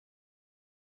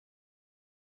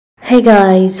Hey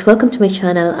guys, welcome to my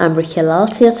channel. I'm Rukia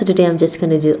Laltia. So today I'm just going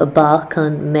to do a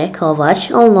balcony makeover. As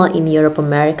you all know, in Europe,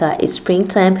 America, it's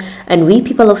springtime, and we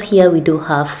people of here, we do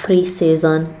have 3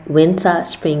 seasons: winter,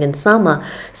 spring and summer.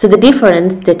 So the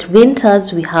difference that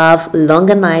winters we have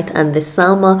longer night, and the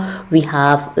summer we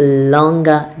have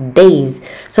longer days.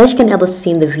 So as you can able to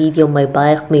see in the video, my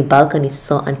balcony is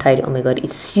so untidy. Oh my god,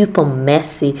 it's super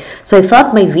messy. So I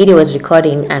thought my video was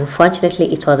recording, and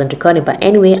fortunately it wasn't recording, but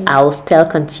anyway, I will still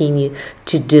continue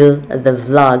to do the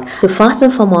vlog. So first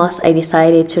and foremost, I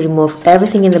decided to remove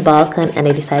everything in the balcony, and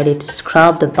I decided to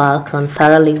scrub the balcony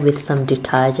thoroughly with some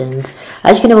detergent.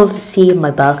 As you can able to see, my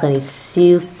balcony is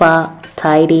super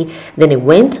tidy. Then I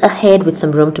went ahead with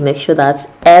some room to make sure that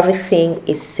everything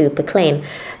is super clean.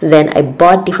 Then I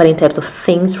bought different types of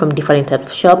things from different types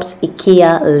of shops: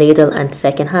 IKEA, Lidl and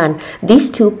secondhand.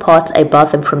 These 2 pots I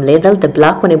bought them from Lidl. The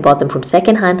black one I bought them from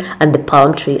secondhand, and the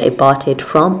palm tree I bought it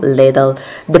from Lidl.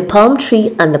 The palm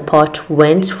tree and the pot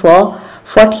went for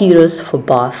 40 euros for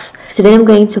both. So then I'm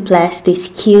going to place this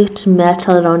cute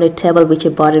metal rounded table which I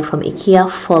bought it from IKEA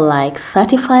for like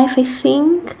 35, I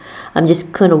think. I'm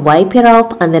just gonna wipe it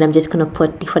up, and then I'm just gonna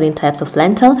put different types of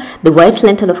lentil. The white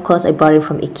lentil, of course, I bought it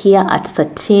from IKEA at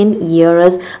 13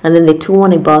 euros, and then the 2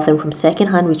 one I bought them from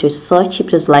secondhand, which was so cheap,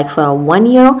 it was like for 1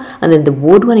 euro, and then the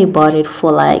wood one I bought it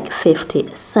for like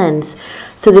 50 cents.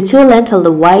 So the 2 lentil,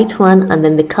 the white one and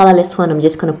then the colorless one, I'm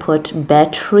just gonna put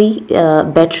battery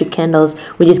candles,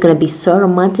 which is gonna be so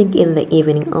romantic in the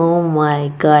evening. Oh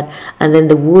my god. And then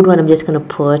the wood one, I'm just gonna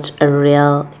put a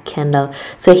real candle.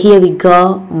 So here we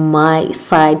go, my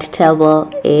side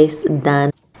table is done.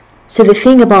 So the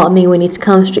thing about me when it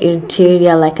comes to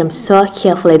interior, like, I'm so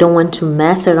careful. I don't want to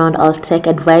mess around. I'll take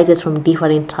advices from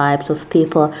different types of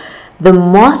people. The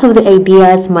most of the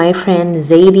ideas, my friend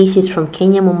Zaidi, she's from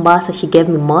Kenya, Mombasa, she gave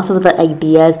me most of the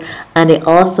ideas, and I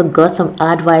also got some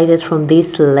advices from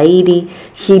this lady.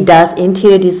 She does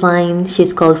interior design.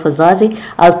 She's called Fazazi.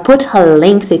 I'll put her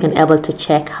link so you can able to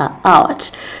check her out.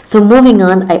 So moving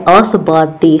on, I also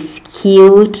bought this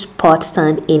cute pot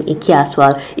stand in IKEA as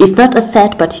well. It's not a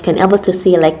set, but you can able to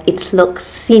see like it looks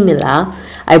similar.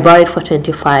 I bought it for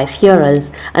 25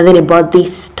 euros, and then I bought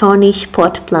these Stonish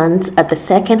pot plants at the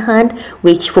second hand,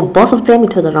 which for both of them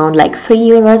it was around like 3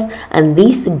 euros, and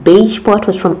this beige pot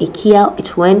was from IKEA.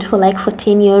 It went for like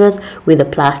 14 euros with a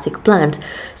plastic plant.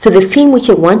 So the theme which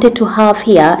I wanted to have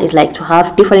here is like to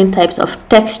have different types of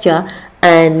texture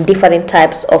and different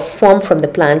types of form from the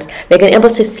plants. Like, I'm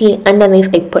able to see underneath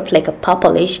I put like a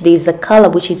purplish, there's a color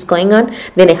which is going on.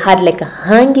 Then I had like a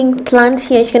hanging plant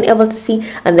here, you can able to see,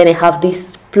 and then I have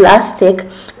this plastic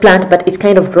plant, but it's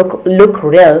kind of look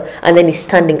real, and then it's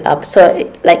standing up.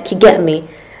 So like, you get me,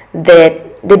 the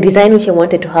design which I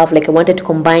wanted to have, like I wanted to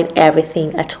combine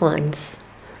everything at once.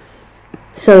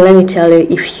 So let me tell you,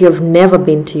 if you've never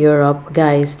been to Europe,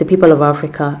 guys, the people of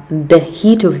Africa, the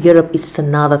heat of Europe, it's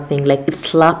another thing. Like, it's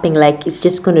slapping, like it's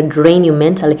just going to drain you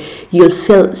mentally. You'll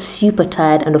feel super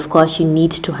tired, and of course you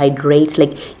need to hydrate.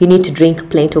 Like, you need to drink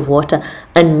plenty of water.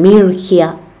 And me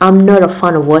here, I'm not a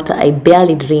fan of water. I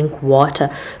barely drink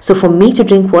water. So for me to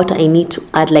drink water, I need to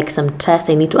add like some test.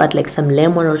 I need to add like some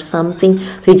lemon or something.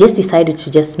 So I just decided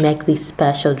to just make this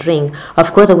special drink.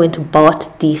 Of course, I went to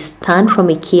bought this stand from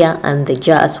IKEA and the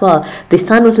jar as well. The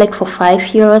stand was like for 5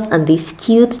 euros, and this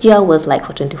cute jar was like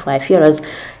for 25 euros.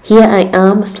 Here I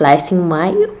am slicing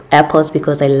my apples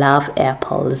because I love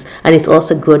apples, and it's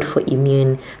also good for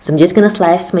immune. So I'm just gonna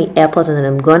slice my apples, and then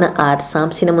I'm gonna add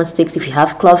some cinnamon sticks. If you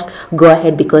have cloves, go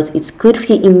ahead, because it's good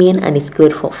for your immune and it's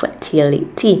good for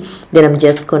fertility. Then I'm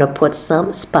just gonna put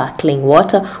some sparkling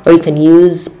water, or you can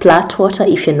use platt water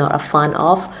if you're not a fan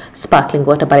of sparkling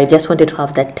water, but I just wanted to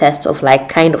have that taste of like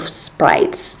kind of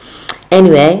Sprites.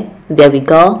 Anyway, there we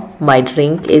go, my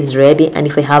drink is ready. And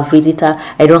if I have visitor,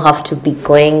 I don't have to be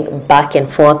going back and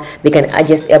forth. They can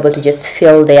just able to just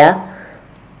fill their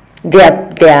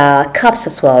cups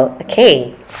as well.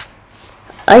 Okay.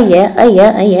 Oh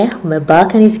yeah, my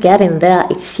balcony is getting there.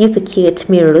 It's super cute.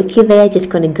 Me Rukia there, just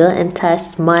gonna go and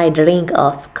test my drink,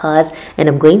 of course, and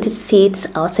I'm going to sit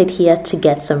outside here to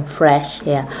get some fresh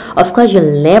air. Of course,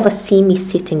 you'll never see me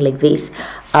sitting like this.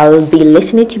 I'll be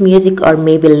listening to music, or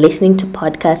maybe listening to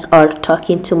podcasts, or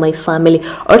talking to my family,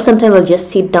 or sometimes I'll just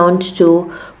sit down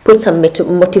to put some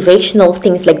motivational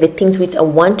things, like the things which I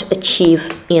want to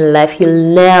achieve in life.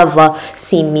 You'll never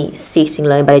see me sitting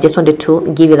long, but I just wanted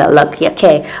to give you that look.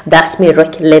 Okay, that's me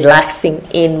relaxing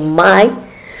in my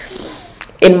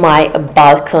in my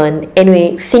balcony.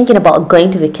 Anyway, thinking about going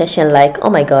to vacation, like, oh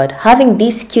my god, having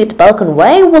this cute balcony,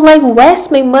 why will I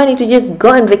waste my money to just go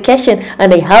on vacation?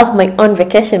 And I have my own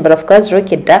vacation. But of course,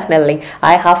 Rukia, definitely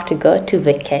I have to go to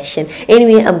vacation.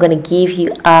 Anyway, I'm gonna give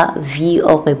you a view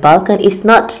of my balcony. It's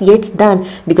not yet done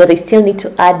because I still need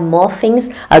to add more things.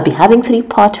 I'll be having 3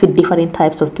 pots with different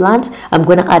types of plants. I'm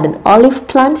gonna add an olive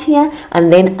plant here,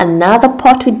 and then another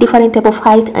pot with different type of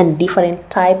height and different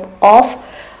type of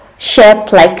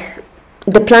shape. Like,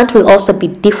 the plant will also be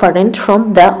different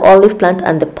from the olive plant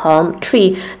and the palm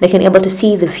tree. They can able to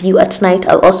see the view at night.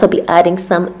 I'll also be adding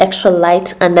some extra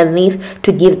light underneath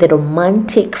to give the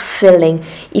romantic feeling.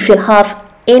 If you have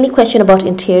any question about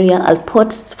interior, I'll put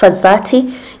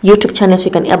Fazati YouTube channel so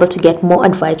you can able to get more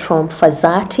advice from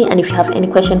Fazati. And if you have any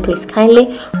question, please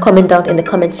kindly comment down in the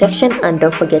comment section, and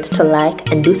don't forget to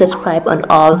like and do subscribe on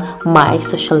all my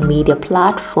social media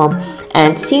platform.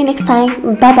 And see you next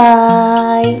time. Bye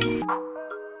bye.